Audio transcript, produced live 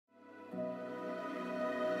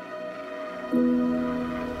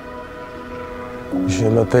Je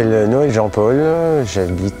m'appelle Noël Jean-Pol,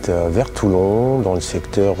 j'habite vers Toulon, dans le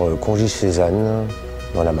secteur Congy-Cézanne,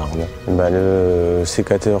 dans la Marne. Le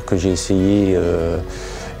sécateur que j'ai essayé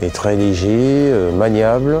est très léger,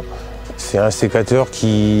 maniable. C'est un sécateur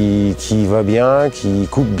qui va bien, qui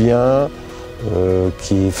coupe bien,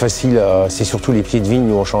 qui est facile à... C'est surtout les pieds de vigne,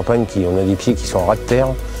 nous en Champagne, on a des pieds qui sont en ras de terre.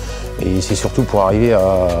 Et c'est surtout pour arriver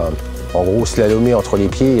à, en gros, slalomer entre les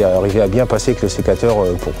pieds et arriver à bien passer avec le sécateur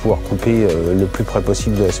pour pouvoir couper le plus près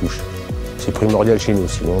possible de la souche. C'est primordial chez nous,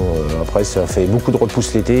 sinon après ça fait beaucoup de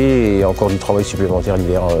repousses l'été et encore du travail supplémentaire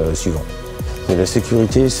l'hiver suivant. Mais la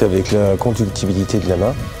sécurité, c'est avec la conductibilité de la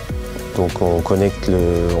main. Donc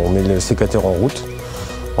on met le sécateur en route.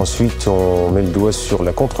 Ensuite, on met le doigt sur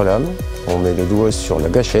la contre-lame, on met le doigt sur la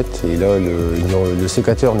gâchette et là, le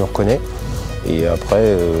sécateur nous reconnaît. Et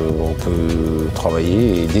après, on peut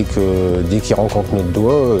travailler et dès qu'il rencontre notre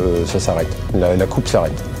doigt, ça s'arrête. La coupe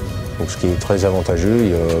s'arrête. Donc, ce qui est très avantageux, il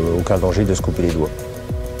n'y a aucun danger de se couper les doigts.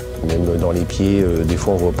 Même dans les pieds, des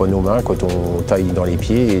fois on ne voit pas nos mains quand on taille dans les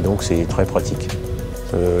pieds et donc c'est très pratique.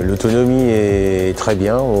 L'autonomie est très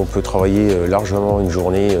bien, on peut travailler largement une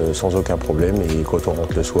journée sans aucun problème et quand on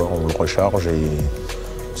rentre le soir, on le recharge et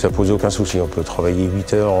ça pose aucun souci. On peut travailler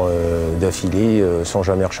 8 heures d'affilée sans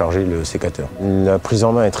jamais recharger le sécateur. La prise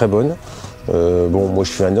en main est très bonne. Bon, moi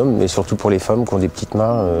je suis un homme, mais surtout pour les femmes qui ont des petites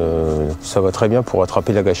mains, ça va très bien pour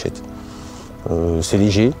attraper la gâchette. C'est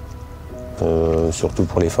léger, surtout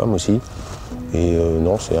pour les femmes aussi. Et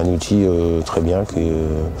non, c'est un outil très bien que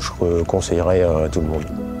je conseillerais à tout le monde.